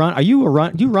shirt. Run? Are you a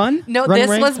run? Do you run? no, Run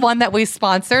this ring? was one that we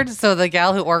sponsored. So the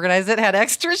gal who organized it had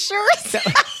extra shirts.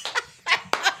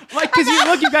 like because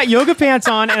you got yoga pants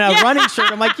on and a running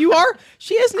shirt. I'm like,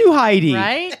 she is new Heidi.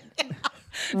 right?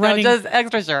 No, running, just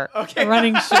extra shirt. a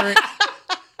running shirt.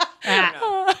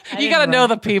 You got to know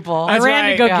the people. I ran to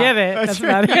right. go Yeah. get it. That's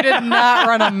about You it. did not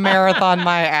run a marathon,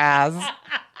 my ass.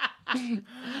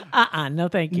 No,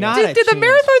 thank you. Not Did a the chance.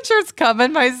 marathon shirts come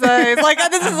in my size? Like,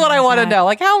 this is what I want to know.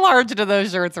 Like, how large do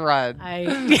those shirts run?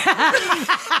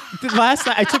 Last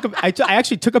night I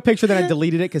actually took a picture, then I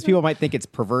deleted it because people might think it's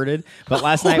perverted. But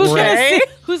last night Who's we're gonna see?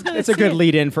 Who's gonna it's a see good it?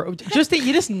 lead in for just that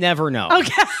you just never know.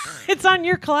 Okay, it's on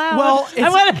your cloud. Well, I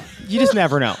wanna- you just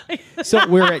never know. So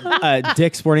we're at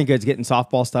Dick's Sporting Goods getting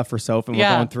softball stuff for Soph, and we're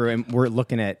Yeah. going through and we're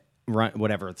looking at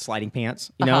sliding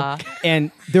pants, Uh-huh.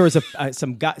 And there was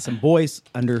some boys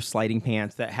under sliding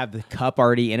pants that have the cup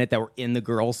already in it that were in the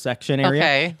girls section area,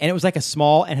 Okay. and it was like a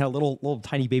small and had a little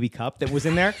tiny baby cup that was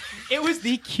in there. It was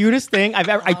the cutest thing I've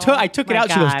ever. I took it my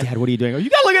out. She goes, God. "Dad, what are you doing?" I go, "You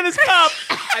gotta look at this cup."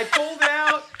 I pulled it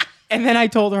out. And then I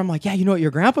told her, I'm like, yeah, you know what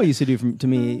your grandpa used to do to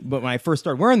me, but when I first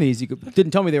started wearing these,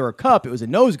 didn't tell me they were a cup. It was a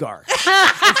nose guard.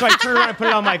 And so I turned around and put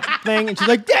it on my thing, and she's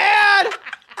like, Dad!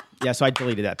 Yeah, so I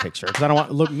deleted that picture because I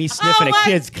don't want me sniffing a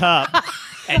kid's cup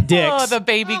at Dick's. Oh, the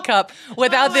baby cup.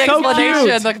 Without the So explanation,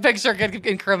 cute. the picture could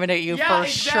incriminate you Yeah, for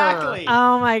exactly. sure.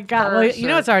 Oh my God! Well, you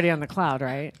know sure. it's already on the cloud,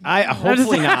 right?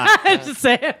 Hopefully not. I'm just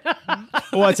saying.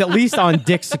 Well, it's at least on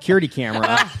Dick's security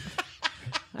camera.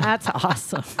 That's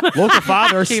awesome. Local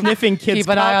father sniffing kids' Keep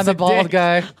an eye on cups the at bald Dick's.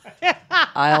 guy.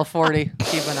 Aisle 40.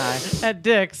 Keep an eye. At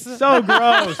Dick's. So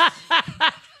gross.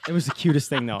 It was the cutest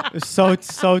thing, though. It was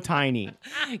so tiny.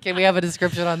 Can we have a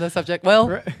description on this subject?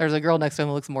 Well, there's a girl next to him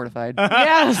who looks mortified.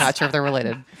 Yes. Not sure if they're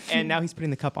related. And now he's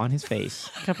putting the cup on his face.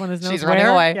 Cup on his nose. She's running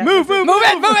Where? away. Yeah. Move it. Oh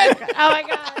my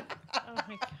God. Oh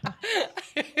my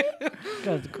God.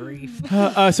 Good grief.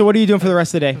 So what are you doing for the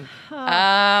rest of the day?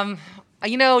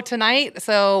 Tonight,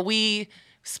 so we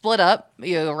split up.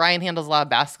 Ryan handles a lot of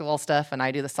basketball stuff, and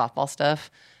I do the softball stuff.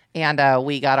 And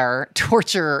we got our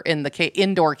torture in the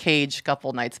indoor cage a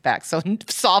couple nights back. So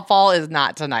softball is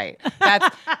not tonight.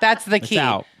 That's the key.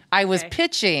 out. I was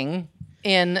pitching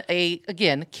in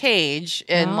cage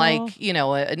in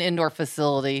an indoor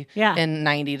facility Yeah. in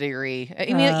 90 degree. I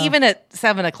mean, even at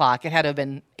 7 o'clock, it had to have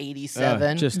been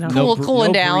 87. Just cooling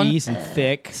no down. breeze and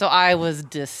thick. So I was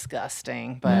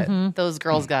disgusting, but Mm-hmm. those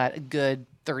girls got a good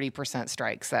 30%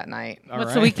 strikes that night.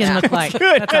 What's the weekend look like?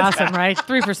 good. That's awesome, right?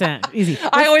 3%. Easy.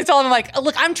 I always tell them, like,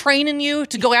 look, I'm training you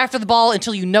to go after the ball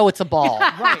until you know it's a ball.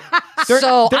 Right.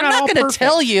 So they're I'm not all not going to perfect.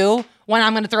 tell you when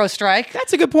I'm going to throw a strike.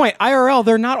 That's a good point. IRL,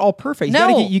 they're not all perfect.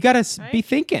 No. You gotta be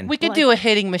thinking. We could do a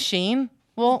hitting machine.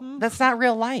 Well, that's not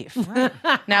real life.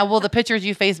 Now, will the pitchers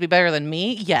you face be better than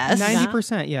me? Yes.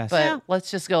 90%, yes. But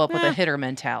let's just go up with a hitter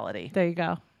mentality. There you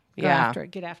go. Go Yeah. after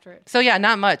it. Get after it. So yeah,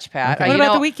 not much, Pat. What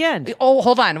about the weekend? Oh,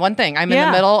 hold on. One thing. I'm in Yeah.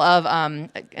 the middle of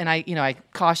and I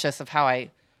cautious of how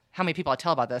many people I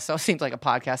tell about this. So it seems like a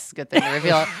podcast is a good thing to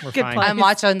reveal. Good fine. place. I'm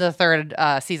watching the third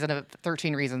season of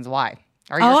 13 Reasons Why.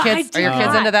 Are Oh, your I kids did kids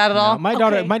not. into that at all?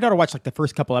 No, my daughter watched like the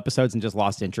first couple episodes and just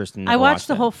lost interest. And I never watched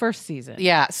the it. whole first season.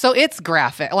 Yeah, so it's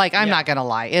graphic. Like, I'm not gonna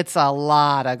lie, it's a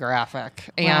lot of graphic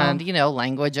and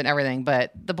language and everything.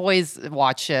 But the boys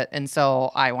watch it, and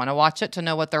so I want to watch it to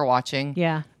know what they're watching.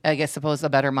 Yeah. I suppose a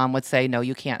better mom would say, no,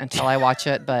 you can't until I watch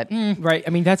it. But Right. I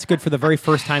mean, that's good for the very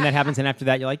first time that happens. And after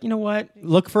that, you're like, you know what?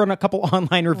 Look for a couple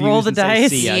online reviews. Roll the and say, dice.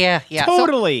 "See ya." yeah,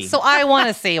 Totally. So I want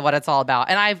to see what it's all about,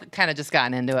 and I've kind of just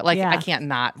gotten into it. Like, Yeah. I can't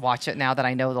not watch it now that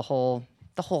I know the whole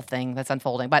thing that's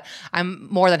unfolding. But I'm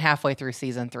more than halfway through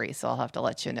season 3, so I'll have to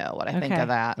let you know what I think Okay. of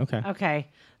that. Okay. Okay.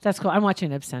 That's cool. I'm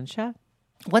watching Absentia.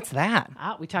 What's that?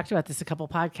 We talked about this a couple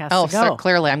podcasts Oh, ago. so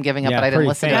clearly I'm giving up, Yeah, but I didn't pretty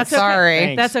listen to it. fast. That's okay. Sorry.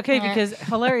 Thanks. That's okay because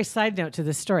hilarious side note to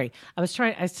this story. I was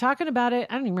talking about it.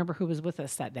 I don't even remember who was with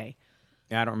us that day.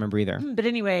 Yeah, I don't remember either. But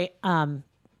anyway,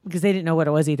 because they didn't know what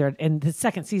it was either. And the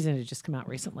second season had just come out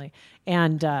recently.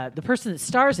 And the person that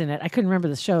stars in it, I couldn't remember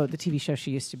the TV show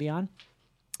she used to be on.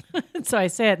 So I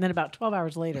say it, and then about 12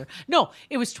 hours later, no,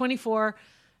 it was 24,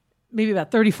 maybe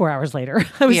about 34 hours later,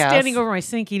 I was Yes. standing over my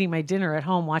sink eating my dinner at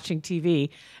home watching TV.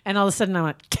 And all of a sudden I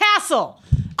went, Castle!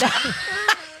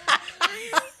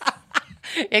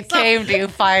 It came to you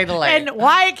finally. And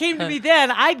why it came to me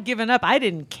then, I'd given up. I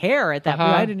didn't care at that point.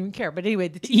 I didn't even care. But anyway,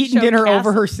 the TV Eating show dinner Castle-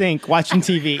 over her sink, watching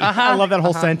TV. I love that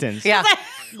whole sentence. yeah.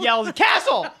 Yells,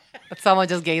 Castle! Someone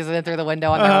just gazing in through the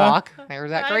window on their walk. There's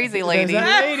that crazy lady. There's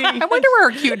that lady. I wonder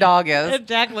where her cute dog is. And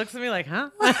Jack looks at me like, huh?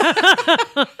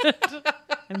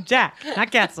 I'm Jack,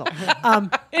 not Castle.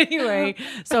 Anyway,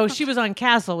 so she was on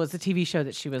Castle, was the TV show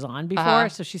that she was on before.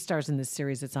 So she stars in this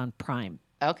series. It's on Prime.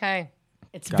 Okay.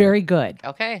 It's very good.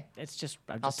 Okay. It's just,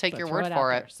 I'll take your throw word out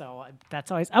for there. it. So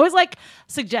that's always, I always like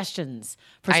suggestions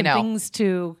for I some know. things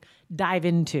to dive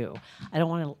into. I don't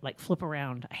want to like flip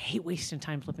around. I hate wasting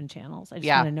time flipping channels. I just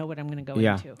Yeah. want to know what I'm going to go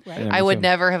Yeah. into. Right? Yeah. I me would too.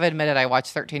 never have admitted I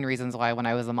watched 13 Reasons Why when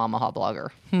I was a Mamaha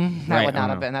blogger. That Right, would not I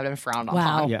have know. been. That would have been frowned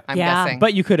Wow. upon. Yeah. I'm Yeah. guessing.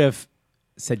 But you could have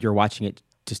said you're watching it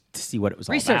just to see what it was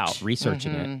all Research. about.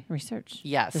 Researching it. Research.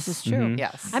 Yes. This is true.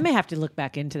 Yes. I may have to look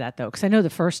back into that though, because I know the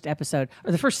first episode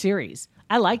or the first series.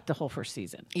 I liked the whole first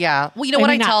season. Yeah. Well, you know what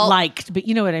I mean, tell not liked, but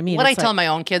you know what I mean. what I It's tell like- my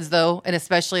own kids though, and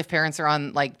especially if parents are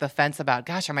on like the fence about,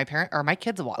 gosh, are my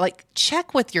kids like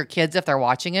check with your kids if they're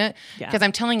watching it, Yeah. because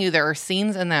I'm telling you there are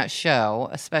scenes in that show,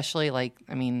 especially like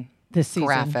This season.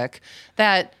 graphic,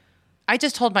 that I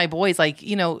just told my boys, like,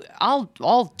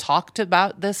 I'll talk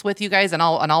about this with you guys, and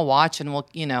I'll watch, and we'll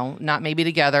not maybe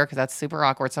together because that's super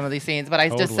awkward, some of these scenes, but I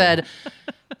just said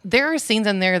there are scenes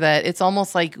in there that it's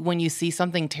almost like when you see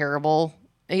something terrible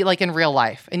like in real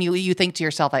life, and you think to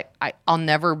yourself, like, I'll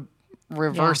never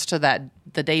reverse to that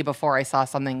the day before I saw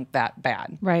something that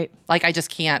bad. Right. Like, I just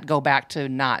can't go back to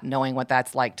not knowing what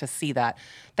that's like to see that.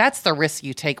 That's the risk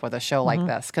you take with a show like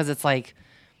this, because it's like,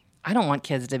 I don't want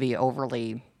kids to be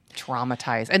overly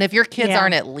traumatized. And if your kids Yeah.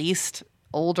 aren't at least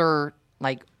older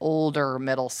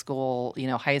middle school,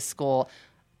 high school,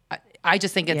 I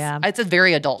just think it's a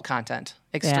very adult content,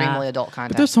 extremely adult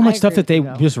content. But there's so much I stuff agree that they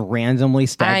with you, just randomly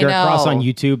stagger I across know. on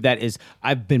YouTube that is,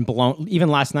 I've been blown. Even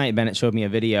last night, Bennett showed me a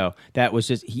video that was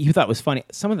just, he thought was funny.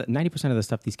 Some of the 90% of the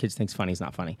stuff these kids think's funny is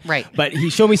not funny. Right. But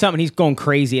he showed me something, he's going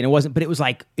crazy, and it wasn't, but it was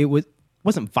like,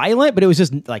 wasn't violent, but it was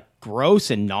just like gross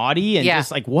and naughty and Yeah.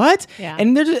 just like, what? Yeah.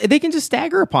 And they can just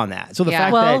stagger upon that. So the Yeah.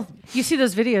 fact Well, that, you see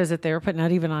those videos that they were putting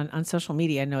out even on social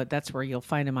media. I know that's where you'll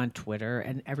find them on Twitter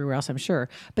and everywhere else, I'm sure.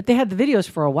 But they had the videos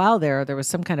for a while there. There was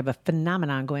some kind of a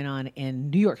phenomenon going on in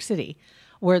New York City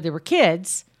where there were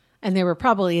kids and they were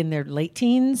probably in their late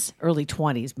teens, early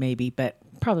 20s maybe, but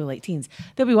probably late teens.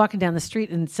 They'll be walking down the street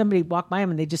and somebody walk by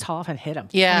them and they just haul off and hit them.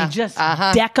 Yeah. And just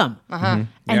deck them.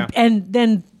 Yeah.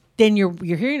 And then you're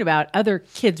hearing about other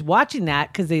kids watching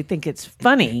that because they think it's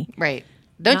funny. Right.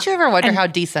 Don't you ever wonder how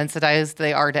desensitized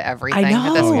they are to everything I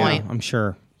at this know. point? I'm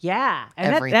sure. Yeah.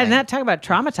 And Everything. that talk about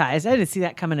traumatized. I didn't see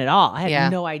that coming at all. I had Yeah.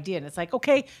 no idea. And it's like,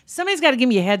 okay, somebody's got to give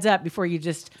me a heads up before you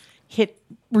just hit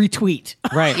retweet.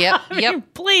 Right. Yep. I mean,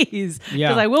 Yep. please. Because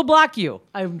Yeah. I will block you.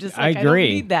 I'm just like, I don't agree.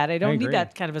 need that. I don't I need agree.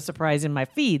 that kind of a surprise in my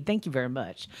feed. Thank you very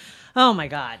much. Oh my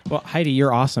God. Well, Heidi,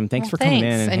 you're awesome. Thanks for coming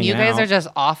in and you hanging guys out. are just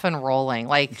off and rolling.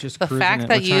 Like, Just the cruising fact it.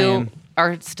 that We're you trying.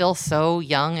 are still so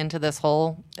young into this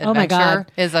whole Oh my adventure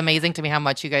God. is amazing to me. How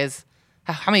much you guys,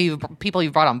 how many people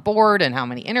you've brought on board, and how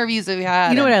many interviews have you had?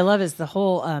 You know what and- I love is the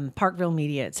whole Parkville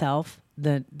media itself,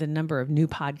 the number of new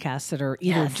podcasts that are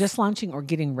either just launching or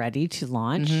getting ready to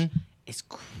launch is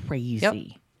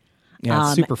crazy. Yeah,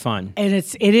 it's super fun. And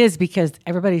it is because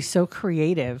everybody's so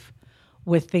creative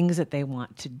with things that they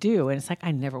want to do. And it's like,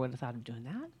 I never would have thought of doing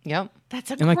that. Yep. That's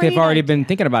a And like great they've already idea. been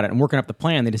thinking about it and working up the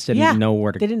plan. They just didn't know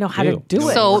where to They didn't know how to do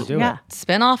it. So, Yeah.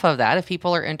 spin off of that, if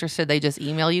people are interested, they just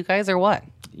email you guys or what?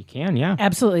 You can, yeah.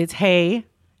 Absolutely. It's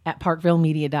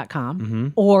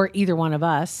hey@parkvillemedia.com or either one of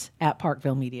us at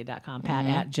parkvillemedia.com, Pat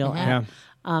at Jill at.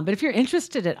 But if you're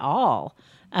interested at all,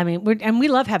 I mean, we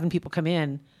love having people come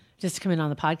in to come in on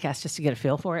the podcast just to get a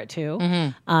feel for it too.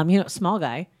 Small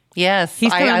guy. Yes.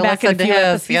 He's coming I back in a listened to few his.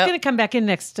 episodes. He's Yep. going to come back in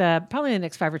next, probably in the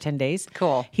next 5 or 10 days.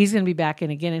 Cool. He's going to be back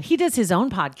in again, and he does his own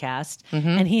podcast,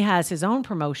 and he has his own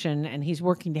promotion, and he's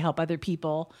working to help other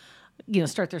people,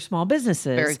 start their small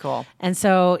businesses. Very cool. And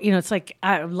so, it's like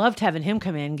I loved having him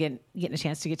come in, getting a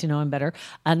chance to get to know him better.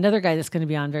 Another guy that's going to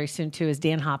be on very soon too is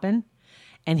Dan Hoppin,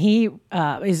 and he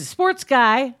is a sports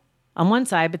guy on one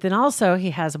side, but then also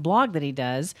he has a blog that he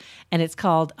does, and it's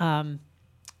called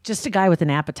Just a Guy with an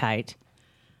Appetite.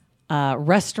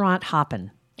 Restaurant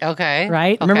Hoppin', Okay.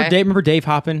 right? Okay. Remember Dave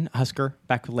Hoppin, Husker,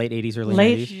 back in the late 80s, early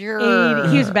Late 90s?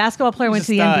 80s. He was a basketball player, went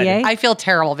to the a stud. NBA. I feel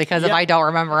terrible because if I don't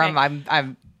remember him,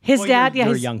 I'm His dad, You're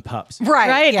his, young pups.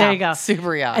 Right, yeah, there you go.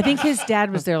 Super young. I think his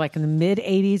dad was there like in the mid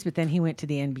 80s, but then he went to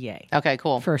the NBA Okay,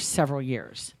 cool. for several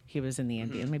years. He was in the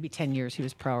NBA, maybe 10 years he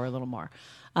was pro or a little more.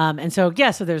 And so,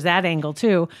 so there's that angle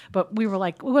too. But we were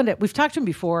like, we've talked to him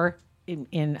before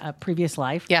in a previous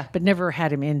life, Yeah. but never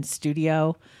had him in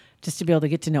studio just to be able to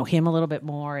get to know him a little bit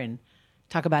more and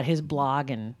talk about his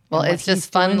blog and Well, and what it's just he's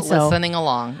fun doing. So listening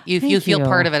along. You Thank feel you.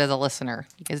 part of it as a listener.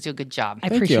 You guys do a good job. I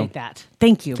you. appreciate that.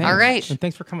 Thank you. All right. And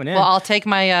thanks for coming in. Well, I'll take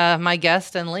my my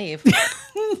guest and leave.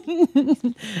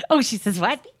 Oh, she says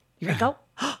what? Here we go.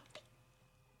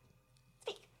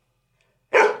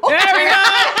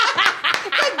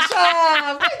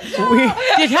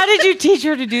 How did you teach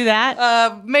her to do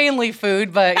that? Mainly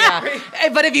food, but yeah.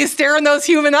 But if you stare in those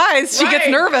human eyes, she gets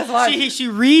nervous. Watch. she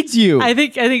reads you. I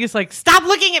think it's like, stop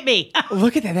looking at me.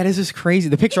 Look at that. That is just crazy.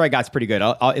 The picture I got's pretty good.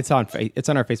 It's on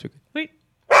our Facebook. Wait.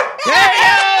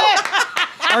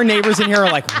 Our neighbors in here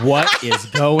are like, what is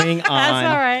going on? That's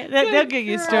all right. They'll get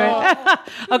used to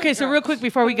it. Okay, so real quick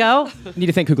before we go. Need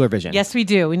to thank Kugler Vision. Yes, we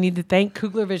do. We need to thank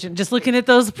Kugler Vision. Just looking at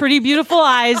those pretty beautiful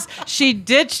eyes, she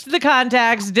ditched the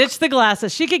contacts, ditched the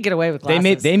glasses. She could get away with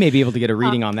glasses. They may be able to get a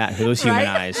reading on that, those human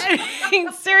eyes.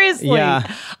 Seriously. Yeah.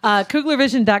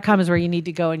 KuglerVision.com is where you need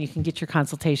to go, and you can get your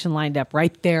consultation lined up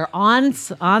right there on the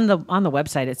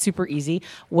website. It's super easy.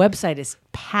 Website is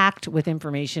packed with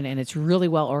information, and it's really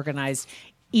well organized.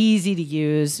 Easy to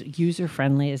use, user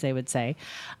friendly, as they would say.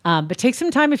 But take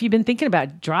some time if you've been thinking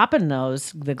about dropping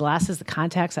the glasses, the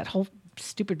contacts, that whole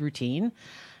stupid routine.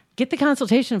 Get the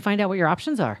consultation and find out what your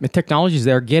options are. The technology's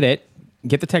there. Get it.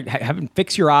 Get the tech. Have them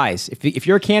fix your eyes. If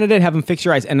you're a candidate, have them fix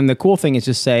your eyes. And then the cool thing is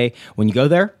just say, when you go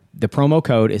there, the promo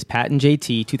code is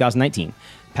PatandJT 2019.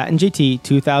 Pat and JT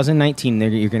 2019.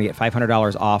 You're going to get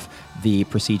 $500 off the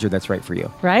procedure that's right for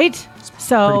you. Right?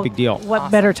 So pretty big deal.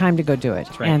 What better time to go do it?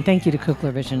 right. And thank you to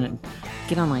Kugler Vision and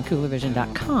get online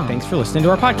kuglervision.com. Thanks for listening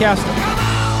to our podcast.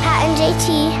 Pat and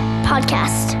JT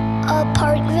Podcast. A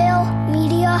Parkville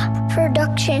Media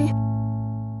Production.